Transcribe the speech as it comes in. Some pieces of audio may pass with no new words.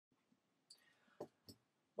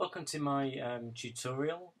Welcome to my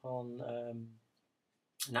tutorial on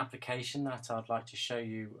an application that I'd like to show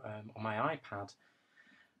you on my iPad.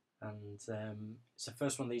 And it's the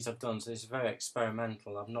first one of these I've done, so it's very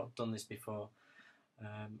experimental. I've not done this before.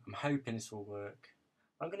 I'm hoping this will work.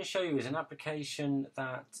 What I'm going to show you is an application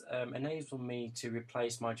that enables me to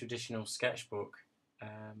replace my traditional sketchbook,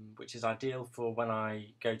 which is ideal for when I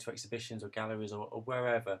go to exhibitions or galleries or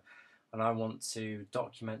wherever, and I want to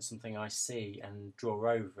document something I see and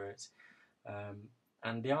draw over it.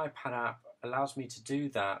 And the iPad app allows me to do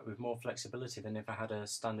that with more flexibility than if I had a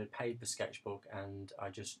standard paper sketchbook and I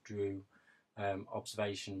just drew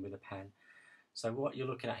observation with a pen. So what you're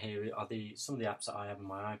looking at here are some of the apps that I have on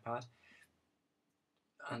my iPad,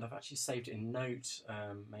 and I've actually saved it in note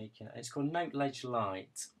making. It's called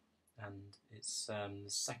Noteledgelite, and it's the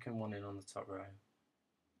second one in on the top row.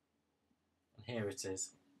 And here it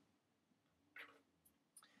is.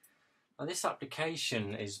 Now this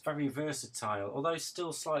application is very versatile, although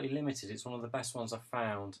still slightly limited. It's one of the best ones I've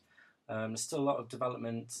found. There's still a lot of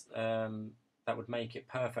development that would make it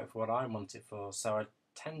perfect for what I want it for, so I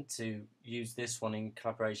tend to use this one in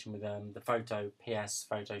collaboration with the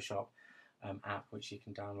Photoshop app, which you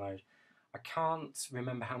can download. I can't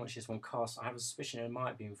remember how much this one costs. I have a suspicion it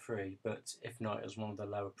might be free, but if not, it was one of the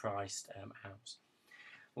lower priced apps.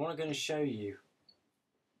 And what I'm going to show you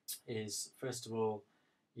is, first of all,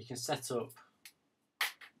 you can set up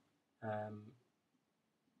your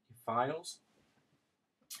files.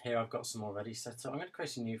 Here I've got some already set up. I'm going to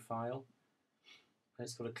create a new file, and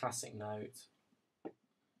it's called a classic note.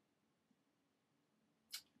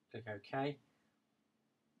 Click OK.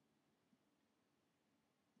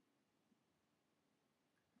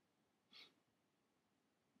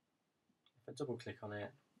 If I double click on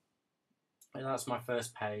it, and that's my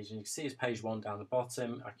first page, and you can see it's page 1 down the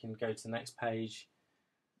bottom. I can go to the next page,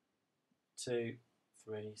 2,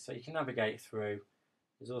 3, so you can navigate through.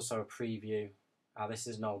 There's also a preview. This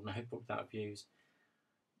is an old notebook that I've used.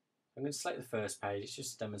 I'm going to select the first page. It's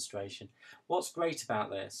just a demonstration. What's great about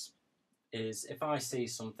this is if I see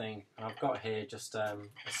something, and I've got here just a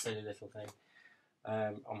silly little thing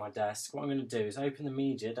on my desk, what I'm going to do is open the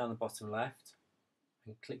media down the bottom left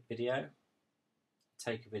and click video,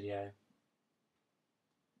 take a video.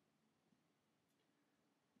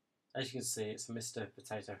 As you can see, it's a Mr.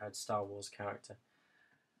 Potato Head Star Wars character.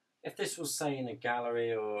 If this was, say, in a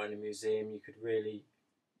gallery or in a museum, you could really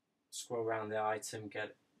scroll around the item,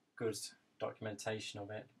 get good documentation of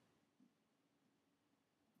it.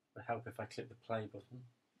 It would help if I click the play button.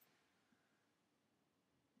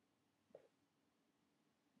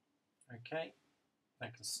 Okay, I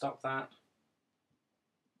can stop that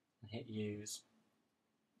and hit use.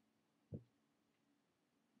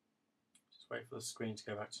 Wait for the screen to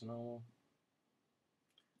go back to normal.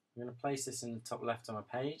 I'm going to place this in the top left of my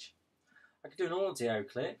page. I could do an audio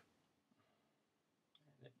clip,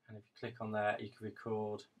 and if you click on there, you can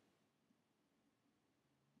record.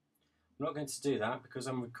 I'm not going to do that because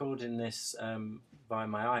I'm recording this via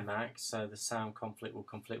my iMac, so the sound conflict will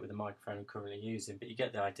conflict with the microphone I'm currently using, but you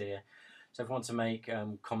get the idea. So if I want to make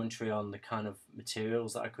commentary on the kind of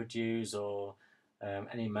materials that I could use, or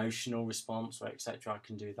any emotional response, or etc., I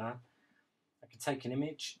can do that. I can take an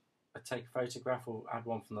image, I take a photograph, or add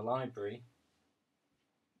one from the library.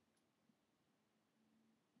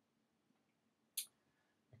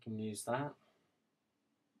 I can use that.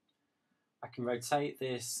 I can rotate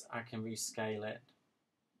this, I can rescale it.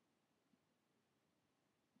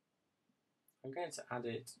 I'm going to add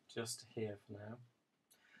it just here for now.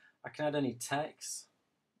 I can add any text.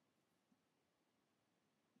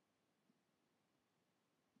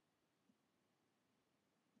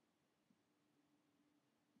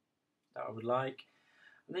 That I would like.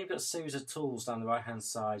 And then you've got a series of tools down the right hand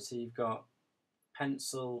side. So you've got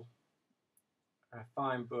pencil, a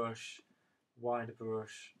fine brush, wider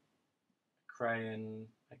brush, crayon,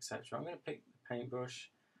 etc. I'm going to pick the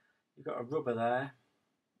paintbrush. You've got a rubber there.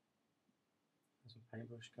 There's my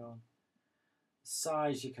paintbrush gone. The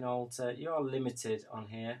size you can alter. You are limited on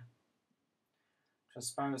here.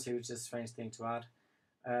 Transparency, which is a strange thing to add,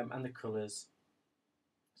 and the colours.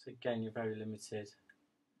 So again, you're very limited.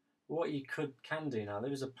 What you can do now,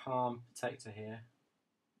 there is a palm protector here,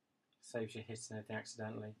 saves you hitting anything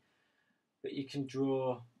accidentally, but you can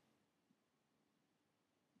draw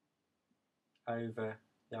over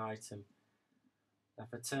the item. Now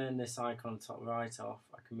if I turn this icon top right off,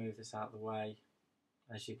 I can move this out of the way.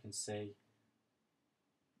 As you can see,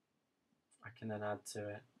 I can then add to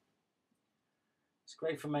it. It's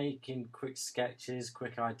great for making quick sketches,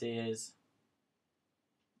 quick ideas.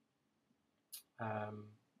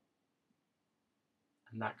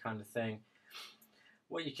 And that kind of thing.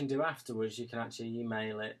 what you can do afterwards, you can actually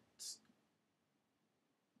email it.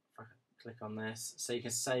 If I click on this, so you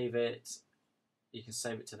can save it. You can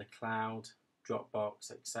save it to the cloud,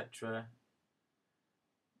 Dropbox, etc.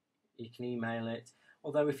 You can email it.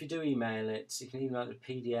 Although if you do email it, you can email it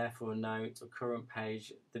a PDF or a note or current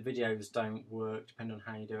page. The videos don't work depending on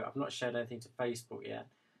how you do it. I've not shared anything to Facebook yet.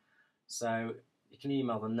 So you can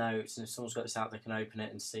email the notes, and if someone's got this out, they can open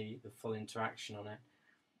it and see the full interaction on it.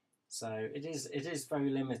 So it is very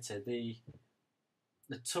limited. The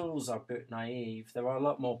tools are a bit naive. There are a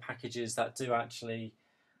lot more packages that do actually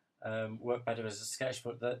work better as a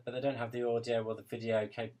sketchbook, but they don't have the audio or the video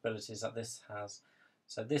capabilities that this has.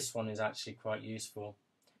 So this one is actually quite useful.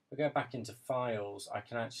 If we go back into files, I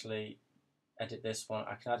can actually edit this one.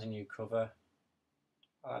 I can add a new cover.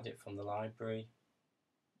 I'll add it from the library.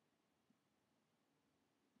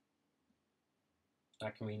 I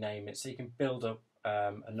can rename it. So you can build up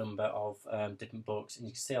a number of different books, and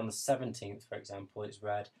you can see on the 17th, for example, it's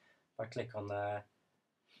red. If I click on there,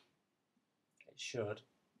 it should.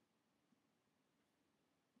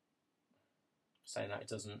 Saying that it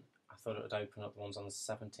doesn't. I thought it would open up the ones on the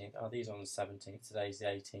 17th. Oh, these are on the 17th. Today's the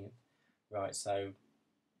 18th. Right, so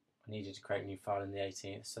I needed to create a new file in the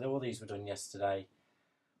 18th. So all these were done yesterday.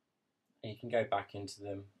 And you can go back into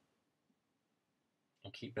them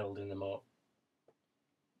and keep building them up.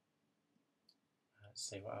 Let's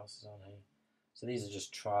see what else is on here. So these are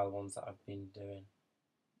just trial ones that I've been doing.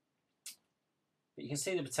 But you can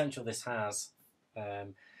see the potential this has.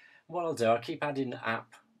 What I'll do, I'll keep adding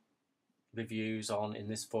app reviews on in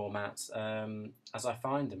this format as I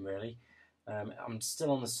find them, really. I'm still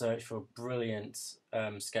on the search for a brilliant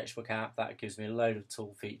sketchbook app that gives me a load of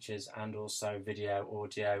tool features and also video,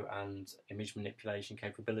 audio and image manipulation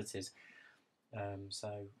capabilities.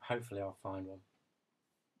 So hopefully I'll find one.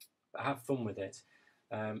 But have fun with it.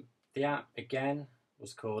 The app again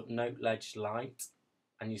was called Noteledgelite,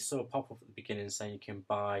 and you saw a pop-up at the beginning saying you can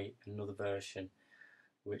buy another version,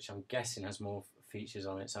 which I'm guessing has more features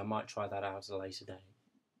on it, so I might try that out at a later date.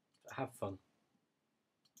 But have fun.